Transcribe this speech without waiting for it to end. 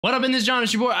What up in this genre?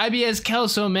 It's your boy IBS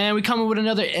Kelso, man. We coming with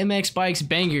another MX Bikes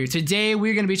banger. Today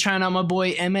we're gonna be trying out my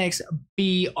boy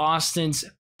MXB Austin's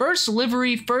first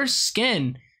livery, first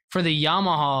skin for the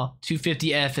Yamaha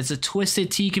 250F. It's a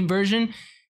Twisted T conversion.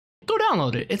 Go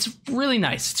download it. It's really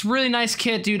nice. It's a really nice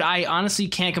kit, dude. I honestly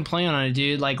can't complain on it,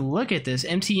 dude. Like, look at this.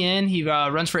 MTN. He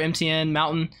runs for MTN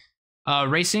Mountain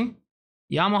Racing.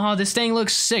 Yamaha, this thing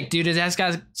looks sick, dude. It has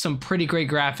got some pretty great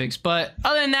graphics. But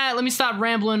other than that, let me stop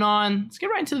rambling on. Let's get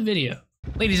right into the video.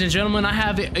 Ladies and gentlemen, I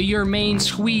have your main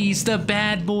squeeze, the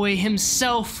bad boy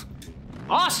himself.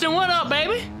 Austin, what up,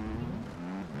 baby?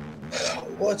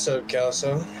 What's up,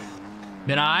 Kelso?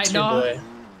 Been alright, It's your dog? boy.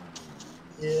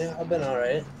 Yeah, I've been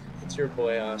alright. It's your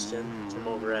boy, Austin, from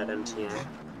over at MTN.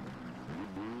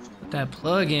 That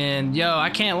plug-in. Yo, I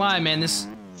can't lie, man.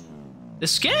 The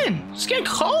skin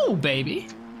cold, baby.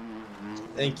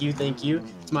 Thank you, thank you.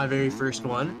 It's my very first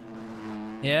one.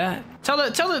 Yeah. Tell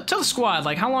the squad,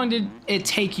 like, how long did it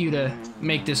take you to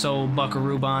make this old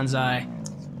Buckaroo Bonsai?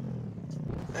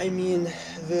 I mean,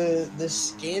 the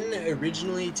skin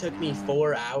originally took me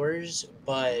 4 hours,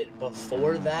 but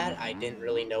before that, I didn't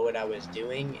really know what I was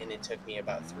doing, and it took me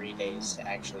about 3 days to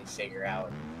actually figure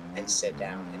out and sit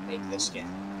down and make the skin.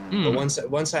 But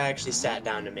once I actually sat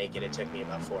down to make it, it took me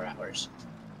about 4 hours.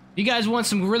 If you guys want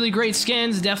some really great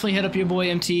skins, definitely hit up your boy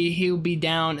MT. He'll be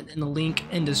down in the link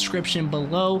in description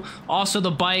below. Also the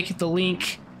bike, the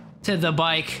link to the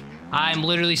bike. I'm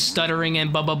literally stuttering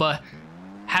and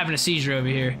having a seizure over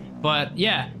here. But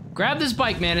yeah, grab this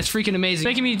bike, man. It's freaking amazing. It's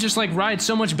making me just like ride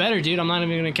so much better, dude. I'm not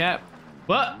even gonna cap.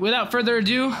 But without further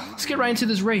ado, let's get right into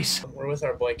this race. We're with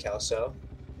our boy Kelso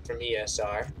from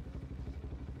ESR.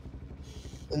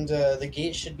 And the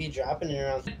gate should be dropping in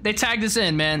around. They tagged us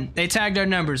in, man. They tagged our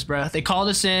numbers, bro. They called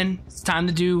us in. It's time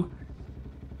to do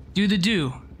the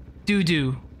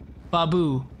do.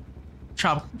 Babu.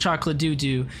 Chocolate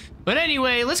do. But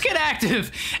anyway, let's get active.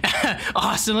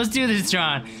 Austin, let's do this,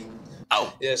 John.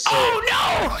 Oh. Yes, sir. Oh,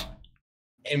 no!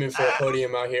 Aiming for a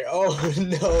podium out here. Oh,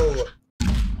 no.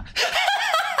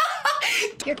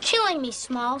 You're killing me,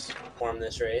 Smalls. Form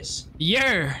this race.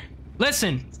 Yeah.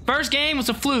 Listen, first game was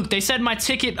a fluke. They said my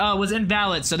ticket was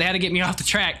invalid, so they had to get me off the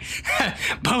track.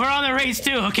 But we're on the race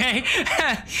too, okay?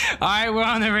 All right, we're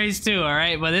on the race too, all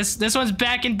right? But this one's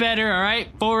back and better, all right?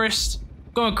 Forest,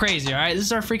 going crazy, all right? This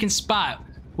is our freaking spot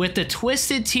with the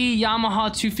Twisted T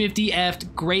Yamaha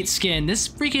 250F. Great skin. This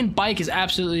freaking bike is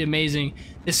absolutely amazing.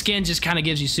 The skin just kind of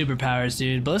gives you superpowers,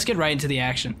 dude. But let's get right into the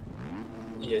action.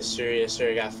 Yes, sir. Yes,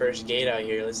 sir. Got first gate out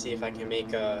here. Let's see if I can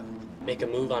make a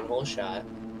move on hole shot.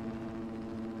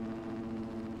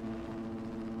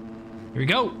 Here we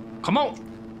go. Come on.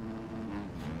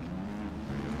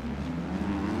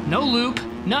 No loop.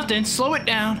 Nothing. Slow it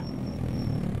down.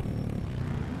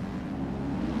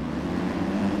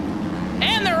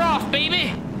 And they're off,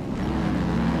 baby.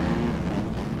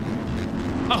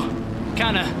 Oh,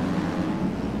 kind of.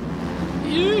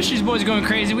 These boys are going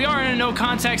crazy. We are in a no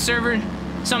contact server.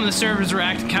 Some of the servers were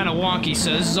acting kind of wonky,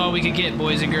 so this is all we could get,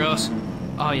 boys and girls.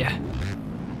 Oh, yeah.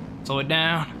 Slow it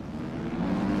down.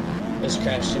 Just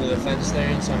crashed into the fence there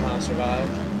and somehow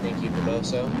survived. Thank you,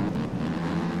 Paboso.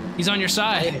 He's on your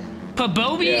side.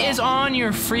 Pabobi is on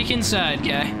your freaking side,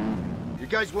 guy. You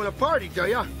guys want to party, do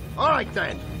ya? All right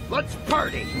then, let's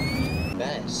party.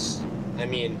 Best. I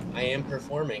mean, I am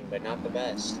performing, but not the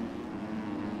best.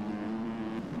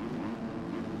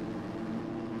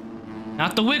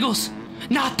 Not the Wiggles.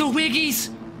 Not the Wiggies.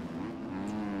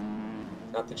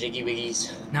 Not the Jiggy Wiggies.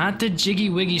 Not the Jiggy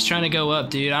Wiggies trying to go up,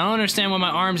 dude. I don't understand why my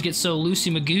arms get so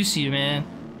loosey-magoosey, man.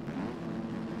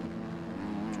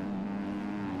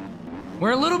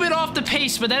 We're a little bit off the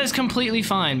pace, but that is completely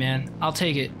fine, man. I'll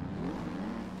take it.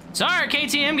 Sorry,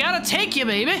 KTM. Gotta take you,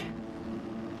 baby.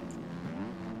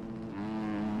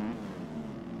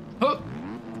 Oh.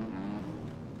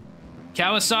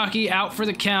 Kawasaki out for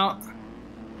the count.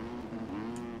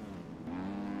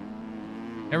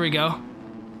 There we go.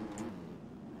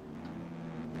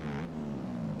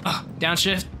 Oh,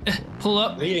 downshift. Pull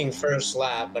up. Leading first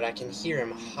lap, but I can hear him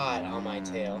hot on my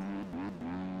tail.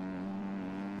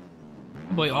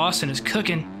 Boy, Austin is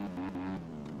cooking.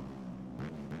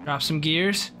 Drop some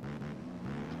gears.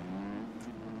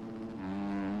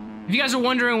 If you guys are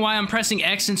wondering why I'm pressing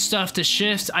X and stuff to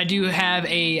shift, I do have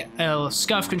a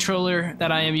SCUF controller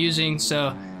that I am using,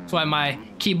 so that's why my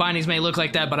key bindings may look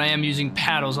like that, but I am using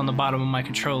paddles on the bottom of my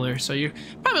controller. So you're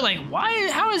probably like,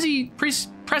 how is he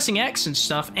pressing X and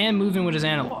stuff and moving with his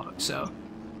analog? So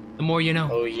the more you know.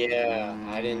 Oh yeah,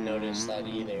 I didn't notice that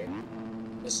either.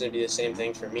 This would be the same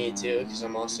thing for me too, because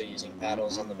I'm also using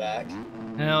paddles on the back.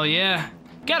 Hell yeah.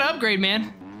 Gotta upgrade,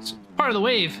 man. It's part of the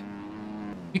wave.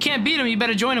 You can't beat him. You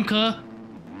better join him, cuh.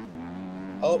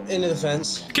 Oh, into the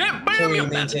fence. Can't beat Can him. we You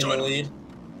better maintain join the him.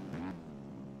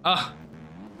 lead?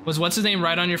 Was what's his name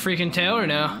right on your freaking tail or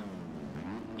no?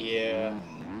 Yeah.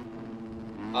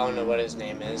 I don't know what his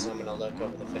name is. I'm gonna look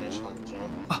over the finish line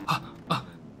jump.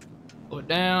 Pull it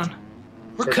down.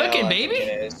 We're Friedel, cooking, I think baby.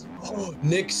 it is. Oh,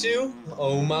 Nixu?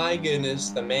 Oh my goodness.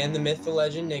 The man, the myth, the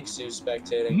legend, Nixu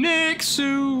spectating.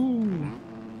 Nixu.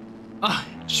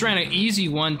 Just ran an easy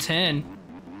 110.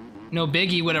 No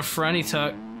biggie with a fronty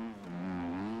tuck.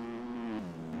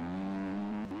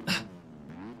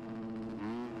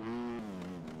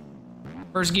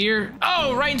 First gear.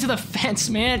 Oh, right into the fence,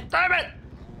 man. Damn it.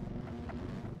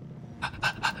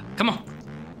 Come on.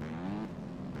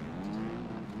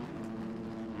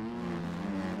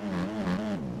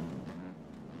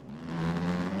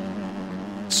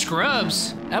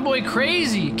 Scrubs. That boy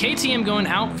crazy. KTM going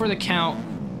out for the count.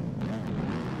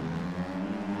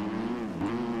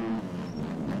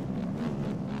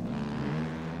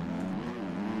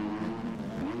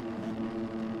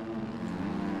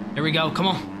 There we go. Come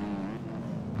on.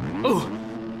 Ooh.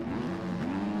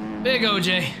 Big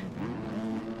OJ.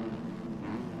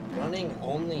 Running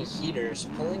only heaters,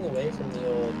 pulling away from the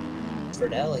old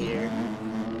Friedel here.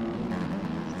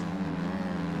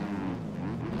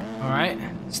 Alright.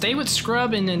 Stay with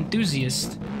Scrub and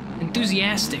enthusiastic,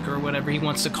 or whatever he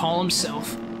wants to call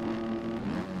himself.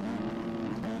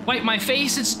 Wipe my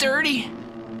face, it's dirty.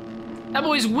 That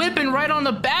boy's whipping right on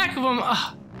the back of him.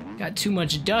 Ugh, got too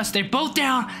much dust. They're both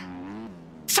down.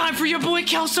 It's time for your boy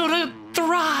Kelso to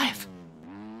thrive.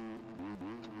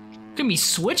 Look at me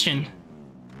switching.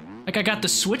 Like I got the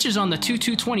switches on the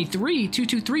 2223,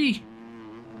 223.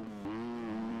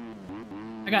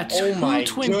 I got two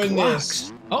twin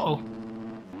clocks. Uh-oh.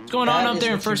 What's going on up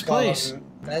there in first place?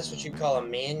 That's what you call a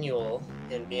manual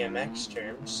in BMX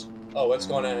terms. Oh, what's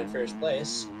going on in first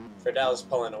place? Friedel's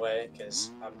pulling away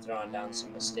because I'm throwing down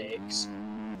some mistakes.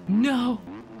 No.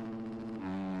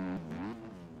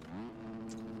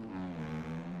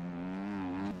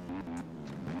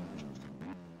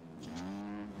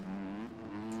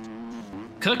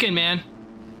 Cooking, man.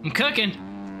 I'm cooking.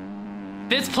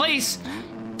 Fifth place.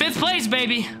 Fifth place,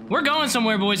 baby. We're going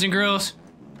somewhere, boys and girls.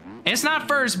 It's not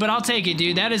first, but I'll take it,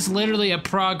 dude. That is literally a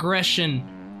progression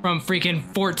from freaking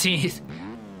 14th.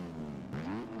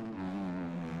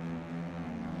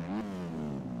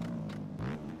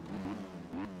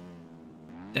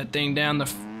 That thing down the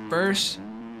first.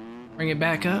 Bring it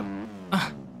back up.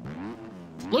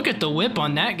 Look at the whip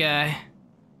on that guy.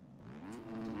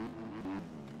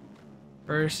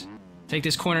 First, take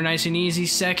this corner nice and easy.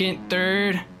 Second,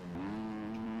 third,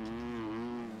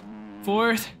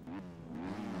 fourth.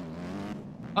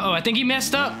 Uh-oh, I think he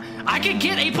messed up. I could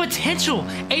get a potential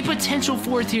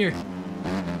fourth here.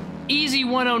 Easy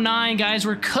 109, guys.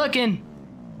 We're cooking.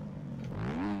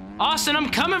 Austin, I'm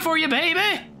coming for you,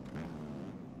 baby.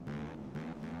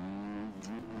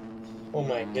 Oh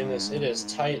my goodness, it is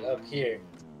tight up here.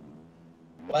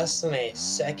 Less than a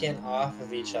second off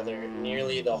of each other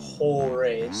nearly the whole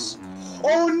race.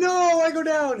 Oh no, I go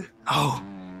down! Oh,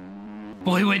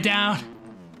 boy went down.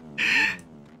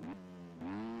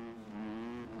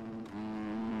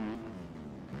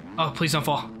 Oh, please don't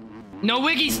fall. No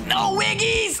wiggies, no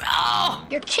wiggies! Oh!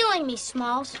 You're killing me,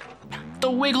 Smalls.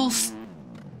 The wiggles,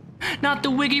 not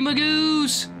the wiggy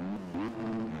magoos.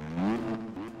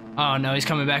 Oh no, he's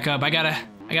coming back up. I gotta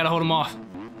hold him off.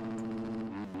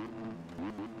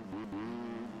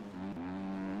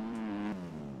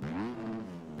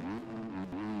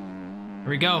 Here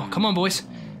we go. Come on, boys.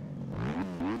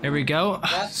 There we go.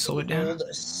 Slow it down.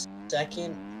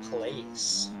 Second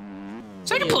place.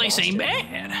 Second place ain't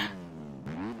bad.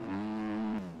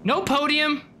 No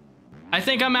podium. I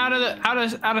think I'm out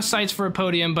of sights for a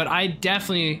podium, but I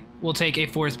definitely will take a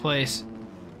fourth place.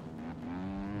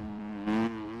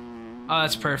 Oh,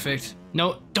 that's perfect.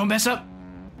 No, don't mess up.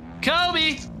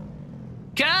 Kobe!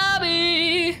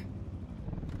 Kobe!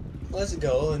 Let's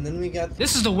go, and then we got...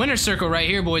 This is the winner's circle right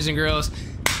here, boys and girls.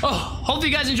 Oh, hope you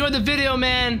guys enjoyed the video,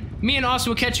 man. Me and Austin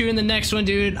will catch you in the next one,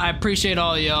 dude. I appreciate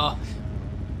all y'all.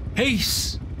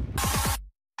 Peace.